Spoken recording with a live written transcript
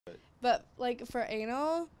But like for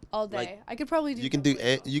anal, all day. Like I could probably do. you can do double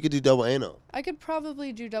anal. you could do double anal. I could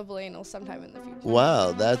probably do double anal sometime in the future.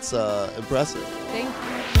 Wow, that's impressive. Thank you.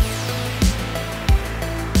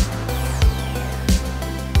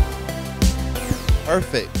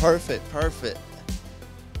 Perfect, perfect, perfect.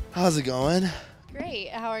 How's it going? Great.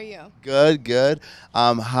 How are you? Good, good.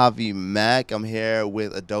 I'm Javi Mack. I'm here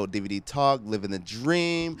with Adult DVD Talk, Living the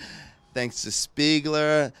Dream. Thanks to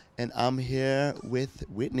Spiegler, and I'm here with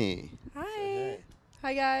Whitney. Hi.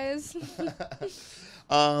 Hi guys.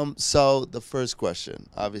 So the first question,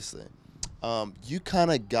 obviously, you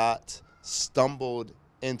kind of got stumbled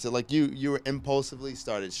into like you were impulsively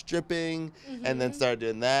started stripping and then started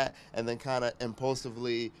doing that and then kind of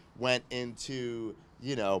impulsively went into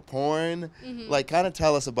porn. Like kind of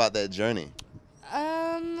tell us about that journey.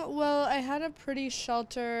 Well, I had a pretty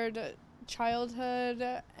sheltered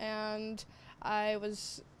childhood, and I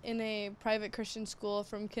was in a private Christian school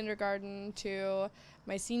from kindergarten to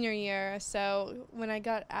my senior year. So when I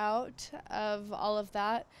got out of all of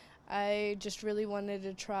that, I just really wanted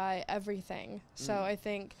to try everything. So I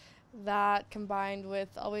think that combined with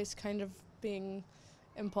always kind of being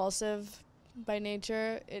impulsive by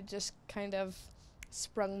nature, it just kind of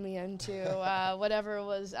sprung me into whatever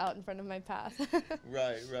was out in front of my path.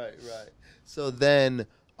 Right, right, right. So then,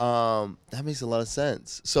 that makes a lot of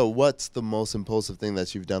sense. So what's the most impulsive thing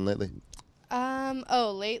that you've done lately?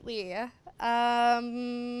 Lately,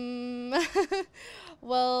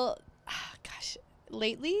 well, gosh,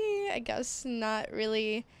 lately, I guess not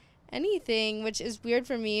really anything, which is weird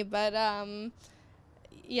for me, but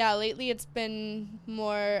yeah, lately it's been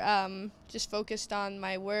more just focused on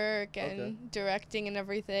my work and Okay. directing and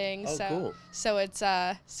everything. Oh, cool. So it's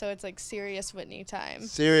like serious Whitney time.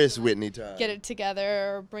 Serious Whitney time. Get it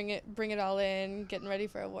together, or bring it all in, getting ready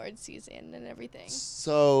for award season and everything.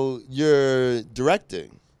 So you're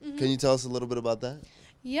directing. Mm-hmm. Can you tell us a little bit about that?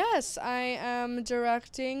 Yes, I am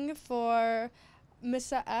directing for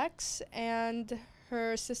Missa X and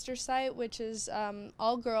her sister site, which is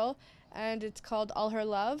all girl, and it's called All Her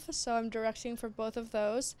Love. So I'm directing for both of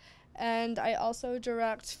those. And I also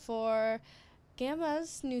direct for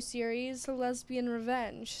Gamma's new series, Lesbian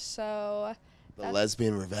Revenge. So The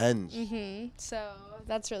Lesbian Revenge. so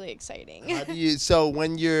that's really exciting. How do you so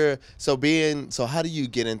when you're so being so how do you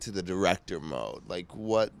get into the director mode? Like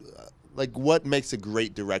what makes a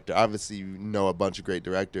great director? Obviously you know a bunch of great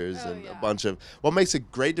directors Oh, and yeah. a bunch of what makes a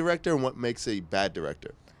great director and what makes a bad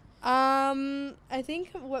director? I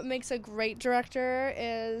think what makes a great director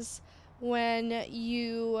is when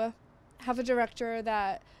you have a director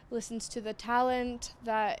that listens to the talent,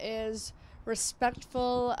 that is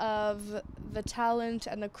respectful of the talent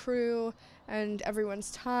and the crew and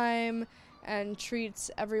everyone's time, and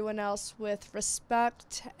treats everyone else with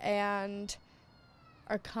respect and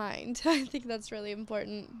are kind. I think that's really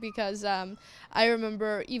important because I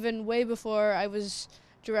remember even way before I was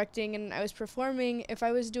directing and I was performing, if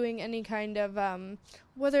I was doing any kind of,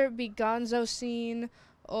 whether it be gonzo scene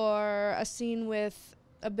or a scene with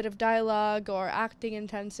a bit of dialogue or acting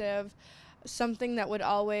intensive, something that would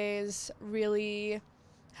always really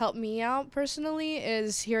help me out personally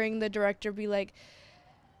is hearing the director be like,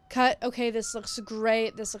 cut, okay, this looks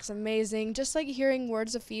great, this looks amazing. Just like hearing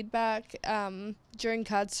words of feedback during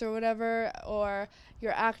cuts or whatever, or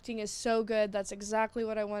your acting is so good, that's exactly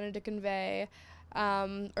what I wanted to convey,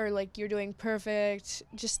 or like you're doing perfect.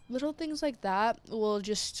 Just little things like that will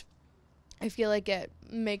just, I feel like it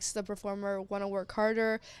makes the performer want to work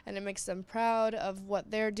harder, and it makes them proud of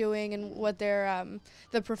what they're doing and what they're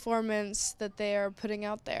the performance that they are putting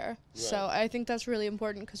out there. So I think that's really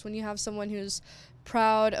important because when you have someone who's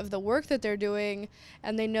proud of the work that they're doing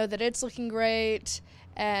and they know that it's looking great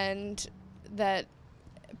and that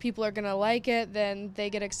people are going to like it, then they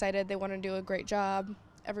get excited, they want to do a great job,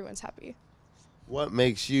 everyone's happy. What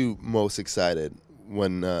makes you most excited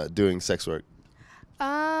when doing sex work?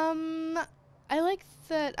 I like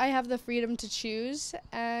that I have the freedom to choose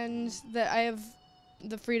and that I have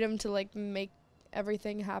the freedom to like make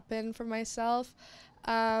everything happen for myself.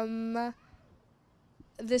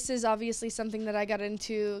 This is obviously something that I got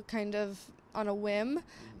into kind of on a whim,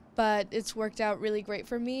 but it's worked out really great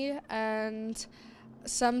for me. And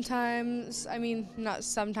sometimes, I mean, not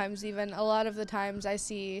sometimes even, a lot of the times I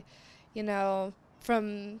see,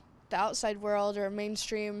 from the outside world or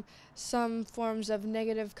mainstream, some forms of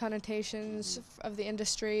negative connotations of the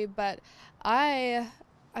industry, but I've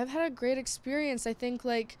had a great experience. I think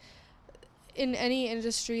like in any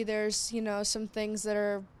industry there's, some things that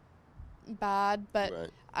are bad, but Right.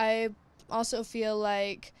 I also feel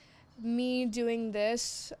like me doing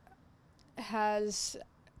this has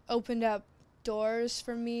opened up doors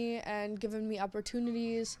for me and given me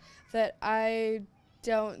opportunities that I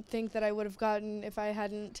don't think that I would have gotten if I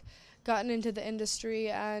hadn't gotten into the industry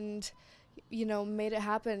and, made it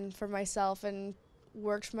happen for myself and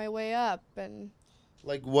worked my way up. And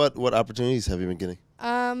Like what opportunities have you been getting?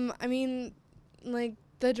 I mean, like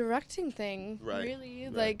the directing thing, Right, really.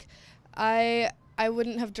 right. Like I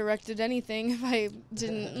wouldn't have directed anything if I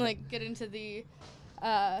didn't like get into the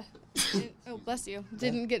oh bless you,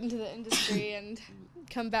 didn't get into the industry and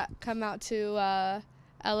come out to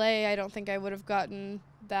LA. I don't think I would have gotten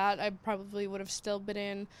that. I probably would have still been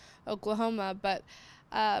in Oklahoma, but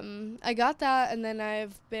I got that, and then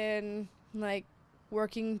I've been like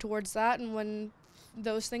working towards that, and when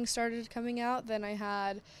those things started coming out, then I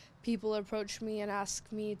had people approach me and ask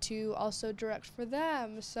me to also direct for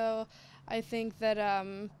them. So I think that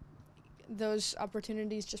those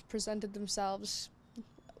opportunities just presented themselves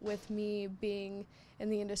with me being in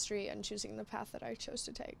the industry and choosing the path that I chose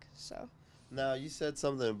to take. So Now, you said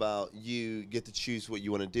something about you get to choose what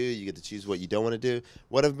you want to do, you get to choose what you don't want to do.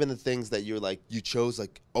 What have been the things that you're like, you chose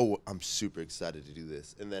like, oh, I'm super excited to do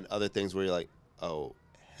this, and then other things where you're like, oh,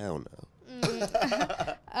 hell no.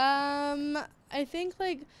 I think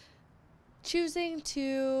like choosing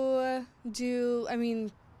to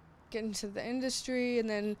get into the industry and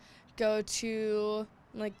then go to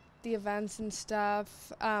like the events and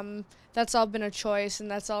stuff. That's all been a choice,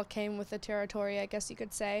 and that's all came with the territory, I guess you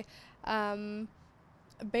could say.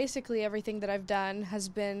 Basically everything that I've done has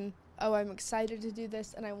been, oh, I'm excited to do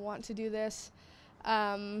this and I want to do this.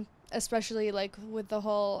 Especially like with the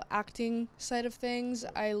whole acting side of things.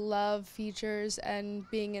 I love features and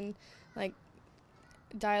being in like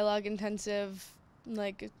dialogue intensive,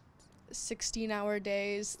 like 16-hour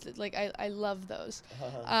days. Like I love those.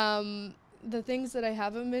 The things that I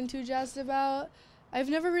haven't been too jazzed about, I've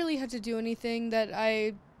never really had to do anything that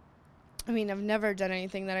I've never done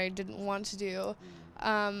anything that I didn't want to do.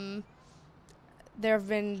 There have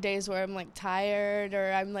been days where I'm like tired,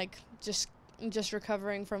 or I'm like just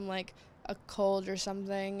recovering from like a cold or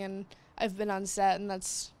something, and I've been on set, and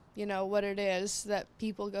that's what it is that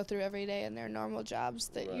people go through every day in their normal jobs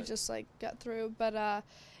that you Right. just like get through. But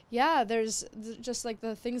yeah, there's just like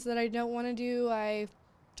the things that I don't want to do, I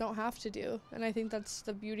don't have to do, and I think that's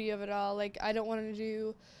the beauty of it all. Like I don't want to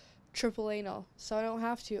do triple anal, so I don't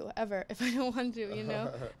have to ever if I don't want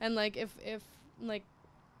to, and like if like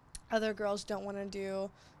other girls don't want to do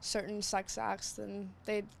certain sex acts, then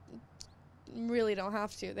they really don't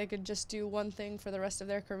have to. They could just do one thing for the rest of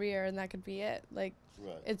their career, and that could be it. Like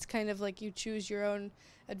Right. it's kind of like you choose your own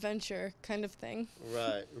adventure kind of thing.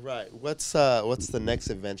 Right. What's the next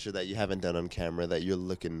adventure that you haven't done on camera that you're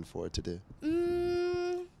looking forward to do?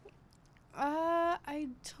 I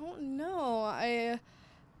don't know.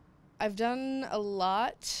 I've done a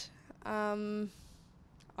lot on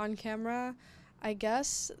camera. I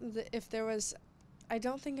guess if there was, I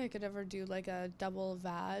don't think I could ever do like a double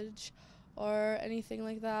vag or anything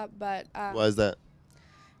like that. But Why is that?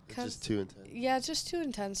 It's 'cause- just too intense. yeah, it's just too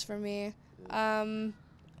intense for me.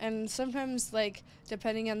 And sometimes like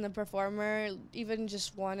depending on the performer, even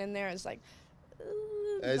just one in there is like.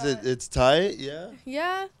 Is but- it's tight? Yeah.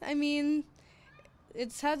 Yeah, I mean,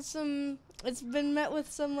 it's been met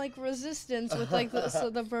with some like resistance with like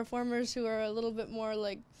the performers who are a little bit more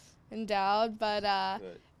like endowed, but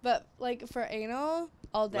like for anal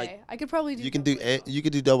all day, Like, I could probably do. You can do double anal. you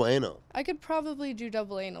could do double anal. I could probably do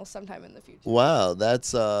double anal sometime in the future. Wow,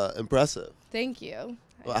 that's impressive. Thank you.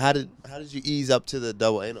 Well, how did you ease up to the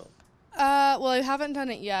double anal? Well, I haven't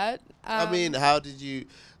done it yet. I mean, how did you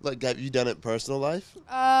have you done it in personal life?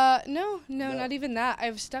 No, not even that.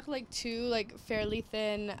 I've stuck like two like fairly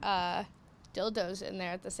thin dildos in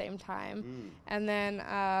there at the same time, and then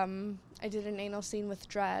I did an anal scene with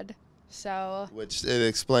Dread. So Which it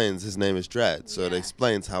explains his name is Dread, so it Yeah.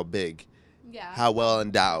 explains how big, yeah, how well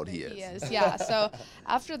endowed he He is. is, yeah. So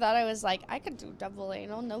after that, I was like, I could do double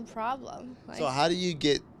anal, no problem. Like, So how do you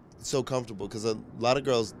get so comfortable? Because a lot of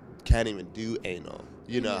girls can't even do anal.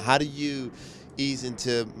 How do you ease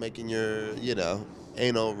into making your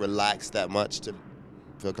anal relax that much to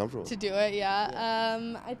feel comfortable? to do it,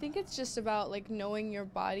 yeah. I think it's just about like knowing your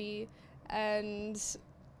body, and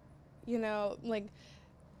like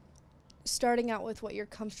starting out with what you're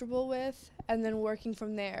comfortable with, and then working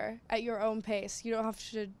from there at your own pace. You don't have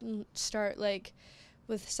to start like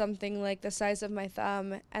with something like the size of my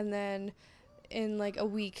thumb, and then in like a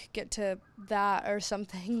week get to that or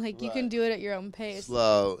something. Like you can Right. do it at your own pace.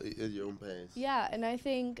 Slow at your own pace. Yeah, and I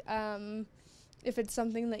think if it's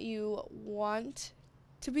something that you want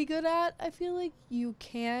to be good at, I feel like you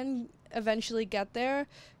can eventually get there,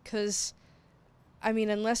 because I mean,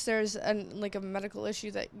 unless there's like a medical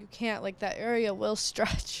issue that you can't, like, that area will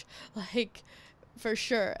stretch, like, for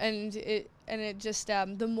sure. And it just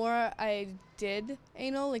the more I did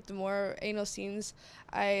anal, like the more anal scenes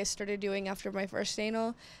I started doing after my first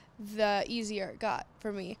anal, the easier it got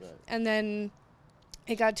for me. Right. And then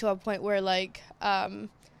it got to a point where, like,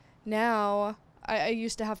 now I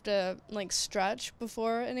used to have to, like, stretch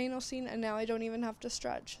before an anal scene, and now I don't even have to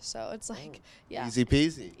stretch. So it's like, yeah, Easy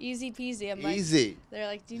peasy. easy peasy. I'm Easy. like, they're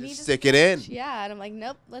like, do you Just need to stick it in. stretch? Yeah, and I'm like,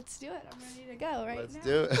 nope, let's do it. I'm ready to go right Let's now.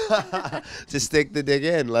 do it. Just stick the dick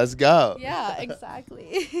in. Let's go. Yeah,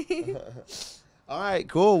 exactly. All right,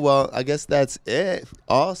 cool. Well, I guess that's it.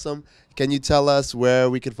 Awesome. Can you tell us where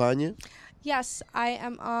we can find you? Yes, I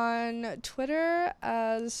am on Twitter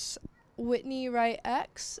as Whitney Wright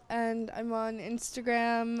X, and I'm on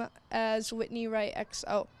Instagram as Whitney Wright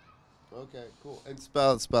XO. Okay, cool. And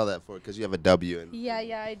spell that for it, because you have a W in. Yeah,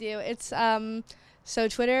 I do. It's so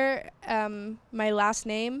Twitter, my last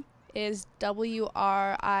name is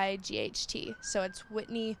WRIGHT. So it's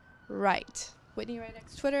Whitney Wright. Whitney Wright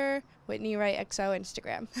X Twitter, Whitney Wright XO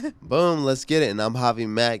Instagram. Boom, let's get it. And I'm Javi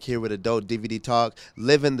Mack here with Adult DVD Talk,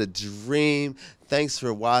 living the dream. Thanks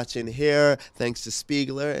for watching here. Thanks to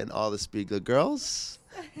Spiegler and all the Spiegler girls.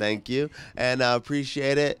 Thank you. And I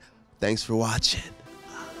appreciate it. Thanks for watching.